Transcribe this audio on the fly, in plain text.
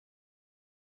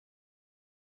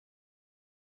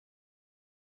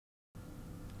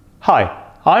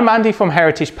Hi, I'm Andy from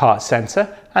Heritage Parts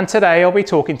Centre, and today I'll be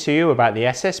talking to you about the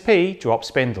SSP drop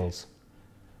spindles.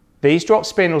 These drop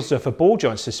spindles are for ball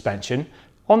joint suspension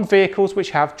on vehicles which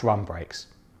have drum brakes.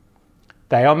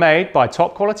 They are made by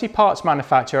top quality parts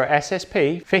manufacturer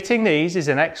SSP. Fitting these is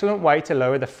an excellent way to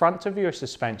lower the front of your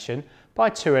suspension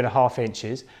by 2.5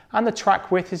 inches, and the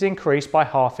track width is increased by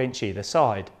 1/2 inch either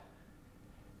side.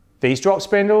 These drop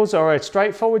spindles are a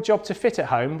straightforward job to fit at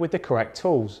home with the correct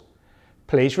tools.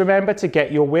 Please remember to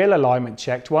get your wheel alignment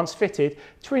checked once fitted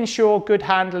to ensure good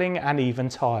handling and even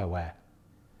tyre wear.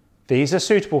 These are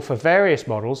suitable for various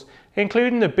models,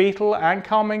 including the Beetle and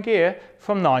Carman gear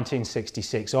from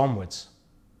 1966 onwards.